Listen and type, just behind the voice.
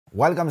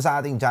Welcome sa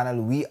ating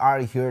channel. We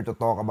are here to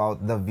talk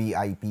about the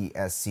VIP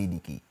SCD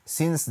key.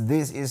 Since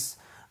this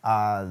is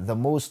the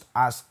most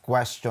asked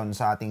question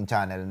sa ating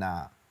channel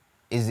na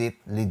is it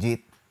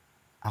legit?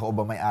 Ako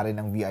ba may-ari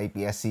ng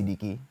VIP SCD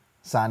key?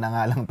 Sana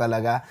nga lang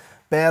talaga.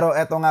 Pero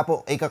eto nga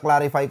po,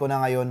 ika-clarify ko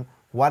na ngayon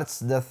what's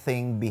the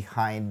thing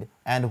behind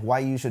and why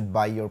you should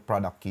buy your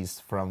product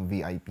keys from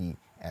VIP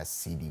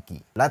SCD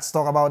key. Let's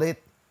talk about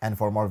it, and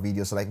for more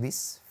videos like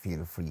this,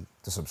 feel free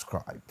to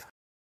subscribe.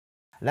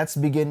 Let's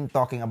begin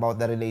talking about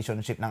the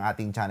relationship ng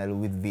ating channel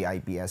with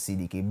VIP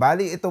SCD.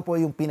 Bali, ito po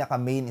yung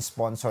pinaka-main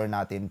sponsor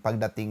natin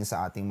pagdating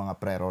sa ating mga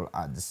pre-roll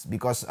ads.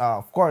 Because,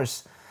 of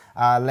course,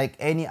 like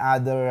any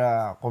other,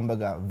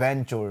 kumbaga,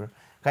 venture,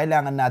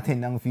 kailangan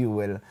natin ng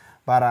fuel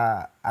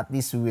para at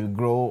least we will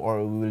grow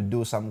or we will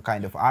do some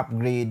kind of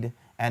upgrade.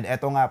 And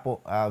eto nga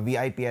po,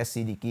 VIP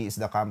SCD is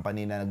the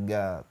company na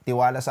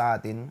nagtiwala sa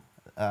atin.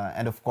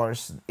 And of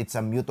course, it's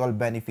a mutual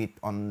benefit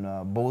on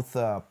both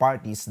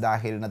parties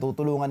dahil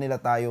natutulungan nila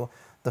tayo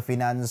to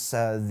finance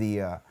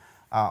the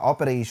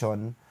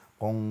operation,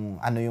 kung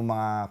ano yung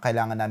mga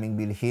kailangan naming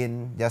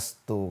bilhin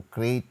just to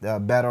create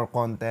better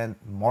content,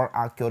 more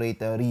accurate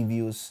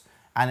reviews,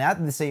 and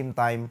at the same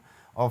time,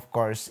 of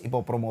course,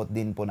 ipopromote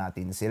din po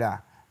natin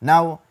sila.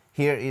 Now,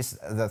 here is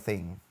the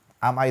thing.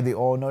 Am I the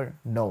owner?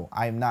 No,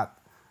 I'm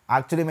not.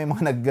 Actually, may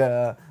mga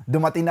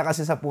dumating na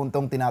kasi sa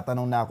puntong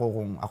tinatanong na ako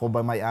kung ako ba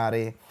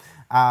may-ari.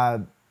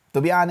 To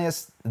be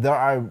honest, there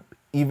are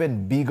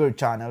even bigger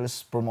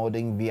channels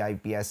promoting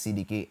VIP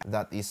SCD.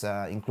 That is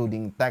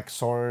including Tech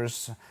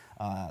Source,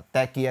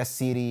 Techies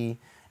City,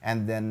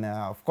 and then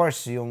of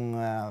course, yung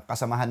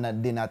kasamahan na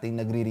din nating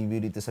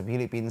nagre-review dito sa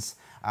Philippines,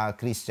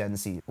 Christian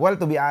C.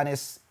 Well, to be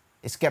honest,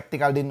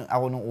 skeptical din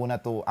ako nung una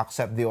to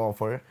accept the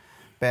offer.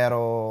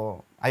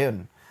 Pero,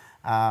 ayun,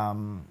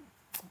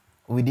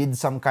 we did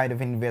some kind of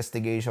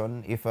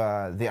investigation if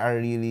they are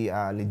really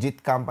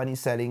legit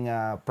companies selling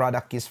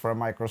product keys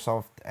from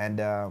Microsoft, and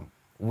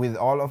with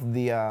all of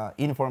the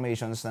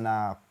informations na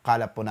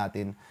nakalap po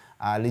natin,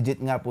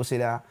 legit nga po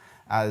sila.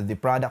 The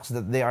products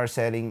that they are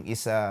selling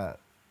is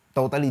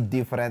totally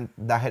different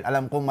dahil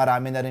alam ko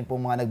marami na rin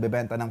po mga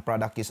nagbebenta ng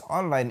product keys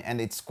online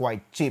and it's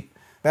quite cheap.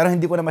 Pero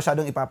hindi ko na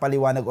masyadong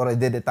ipapaliwanag or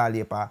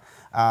dedetalye pa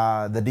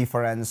the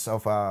difference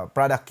of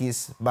product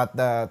keys. But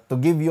to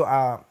give you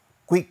a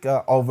quick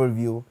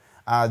overview,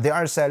 they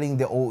are selling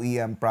the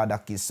OEM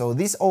product keys. So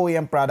these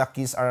OEM product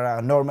keys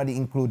are normally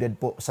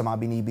included po sa mga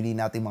binibili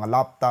nating mga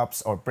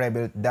laptops or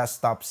pre-built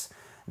desktops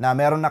na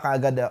meron na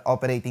kaagad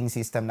operating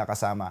system na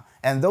kasama.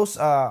 And those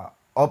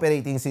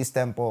operating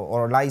system po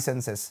or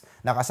licenses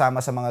na kasama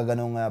sa mga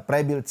ganong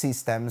pre-built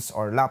systems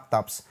or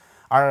laptops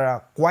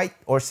are quite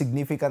or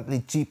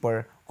significantly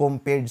cheaper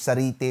compared sa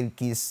retail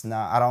keys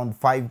na around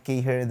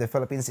 5K here in the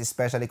Philippines,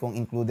 especially kung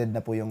included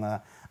na po yung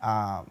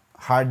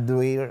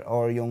hardware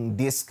or yung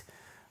disk.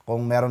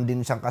 Kung meron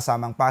din siyang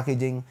kasamang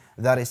packaging,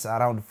 that is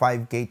around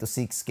 5K to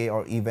 6K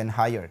or even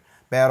higher.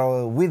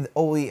 Pero with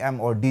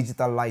OEM or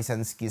digital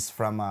license keys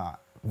from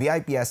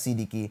VIP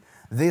SCD key,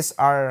 these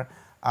are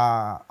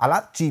a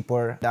lot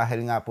cheaper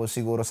dahil nga po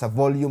siguro sa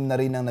volume na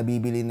rin ang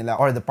nabibili nila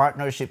or the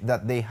partnership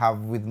that they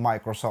have with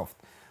Microsoft.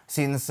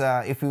 Since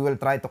if we will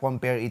try to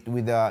compare it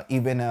with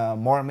even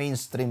more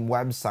mainstream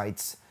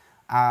websites,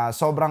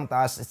 sobrang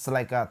taas. It's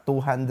like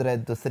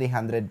 200 to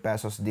 300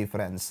 pesos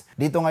difference.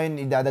 Dito ngayon,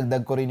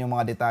 idadagdag ko rin yung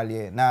mga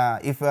detalye na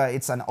if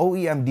it's an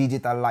OEM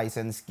digital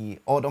license key,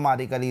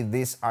 automatically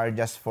these are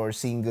just for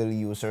single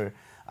user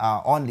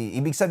only.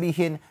 Ibig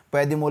sabihin,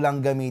 pwede mo lang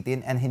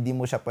gamitin and hindi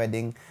mo siya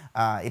pwedeng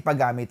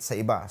ipagamit sa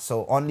iba.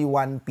 So, only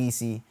one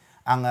PC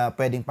ang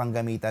pwedeng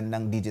panggamitan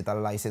ng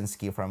digital license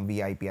key from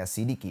VIP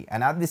SCD key.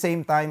 And at the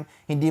same time,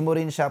 hindi mo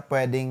rin siya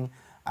pwedeng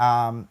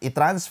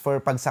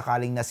i-transfer pag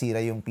sakaling nasira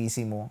yung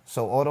PC mo.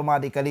 So,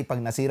 automatically, pag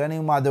nasira na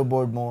yung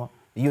motherboard mo,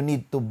 you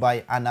need to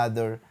buy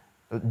another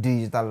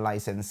digital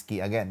license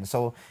key again.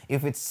 So,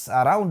 if it's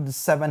around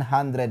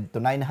 700 to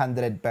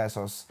 900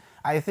 pesos,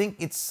 I think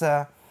it's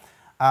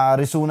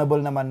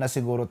reasonable naman na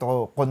siguro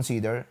to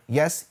consider.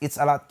 Yes, it's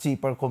a lot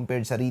cheaper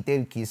compared sa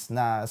retail keys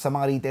na sa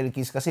mga retail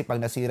keys kasi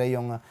pag nasira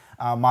yung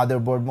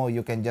motherboard mo,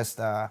 you can just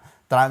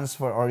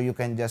transfer or you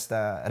can just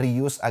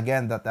reuse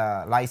again that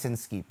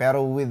license key.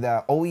 Pero with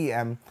the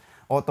OEM,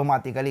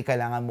 automatically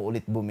kailangan mo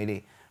ulit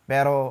bumili.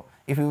 Pero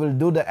if you will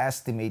do the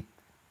estimate,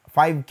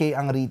 5K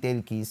ang retail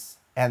keys,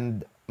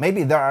 and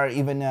maybe there are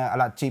even a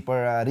lot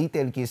cheaper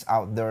retail keys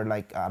out there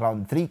like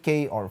around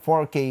 3K or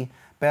 4K.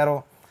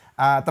 Pero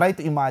try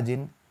to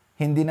imagine,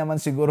 hindi naman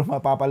siguro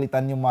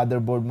mapapalitan yung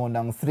motherboard mo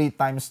ng 3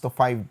 times to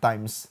 5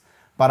 times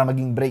para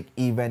maging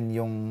break-even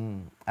yung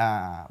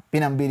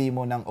pinambili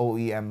mo ng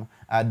OEM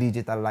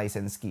digital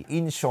license key.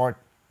 In short,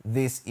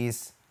 this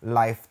is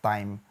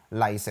lifetime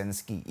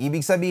license key.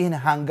 Ibig sabihin,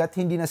 hanggat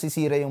hindi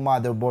nasisira yung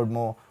motherboard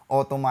mo,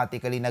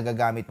 automatically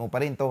nagagamit mo pa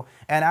rin to.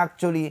 And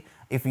actually,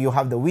 if you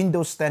have the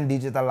Windows 10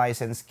 digital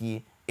license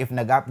key, if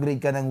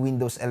nag-upgrade ka ng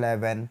Windows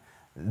 11,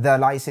 the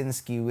license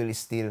key will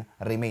still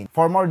remain.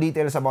 For more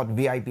details about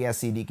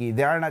VIPS CDK,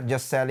 they are not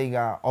just selling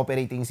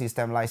operating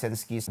system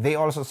license keys. They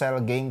also sell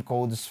game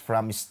codes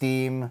from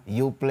Steam,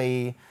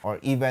 Uplay, or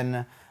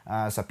even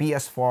sa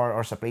PS4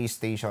 or sa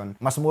PlayStation.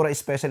 Mas mura,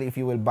 especially if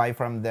you will buy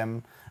from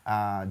them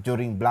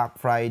during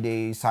Black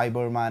Friday,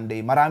 Cyber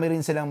Monday. Marami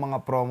rin silang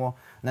mga promo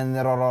na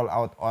niro-roll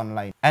out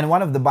online. And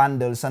one of the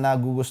bundles na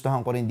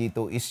nagugustuhan ko rin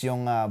dito is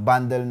yung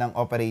bundle ng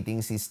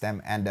operating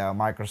system and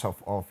Microsoft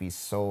Office.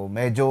 So,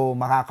 medyo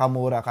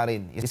makakamura ka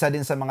rin. Isa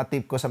din sa mga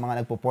tip ko sa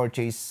mga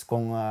nagpo-purchase,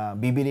 kung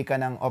bibili ka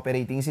ng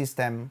operating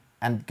system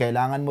and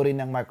kailangan mo rin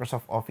ng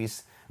Microsoft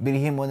Office,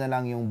 bilhin mo na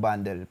lang yung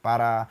bundle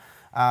para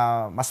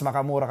mas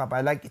makamura ka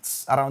pa. Like,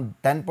 it's around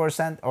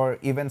 10%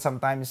 or even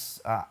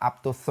sometimes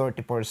up to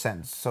 30%.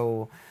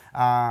 So,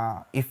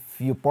 if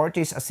you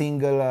purchase a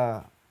single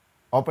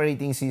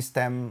operating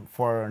system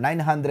for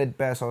 900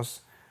 pesos,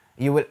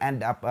 you will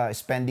end up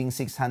spending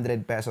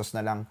 600 pesos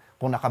na lang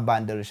kung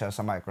nakabundle siya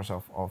sa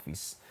Microsoft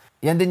Office.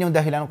 Yan din yung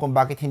dahilan kung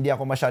bakit hindi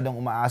ako masyadong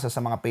umaasa sa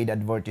mga paid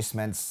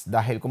advertisements.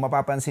 Dahil kung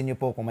mapapansin nyo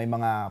po, kung may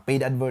mga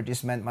paid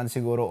advertisement man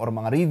siguro or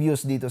mga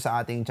reviews dito sa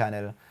ating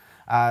channel,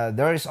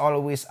 there is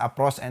always a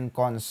pros and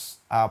cons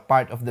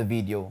part of the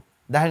video.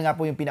 Dahil nga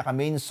po yung pinaka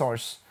main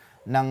source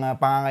ng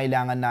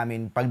pangangailangan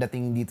namin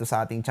pagdating dito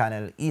sa ating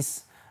channel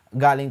is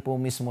galing po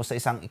mismo sa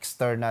isang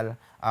external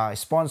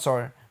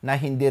sponsor na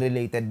hindi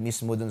related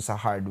mismo dun sa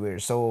hardware.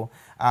 So,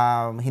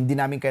 hindi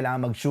namin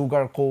kailangan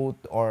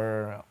mag-sugarcoat or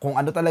kung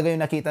ano talaga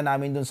yung nakita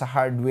namin dun sa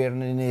hardware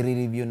na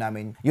nire-review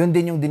namin, yun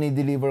din yung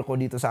dinideliver ko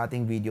dito sa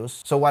ating videos.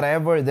 So,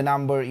 whatever the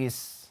number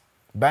is,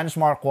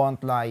 benchmark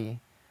won't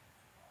lie,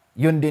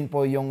 yun din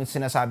po yung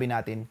sinasabi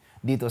natin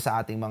dito sa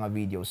ating mga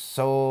videos.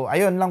 So,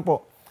 ayun lang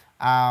po.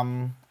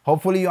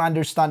 Hopefully, you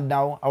understand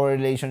now our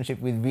relationship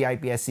with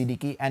VIPS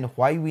CDK and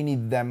why we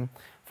need them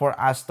for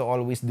us to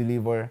always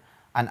deliver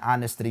an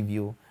honest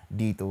review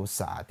dito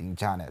sa ating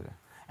channel.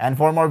 And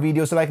for more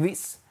videos like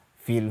this,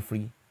 feel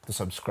free to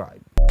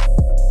subscribe.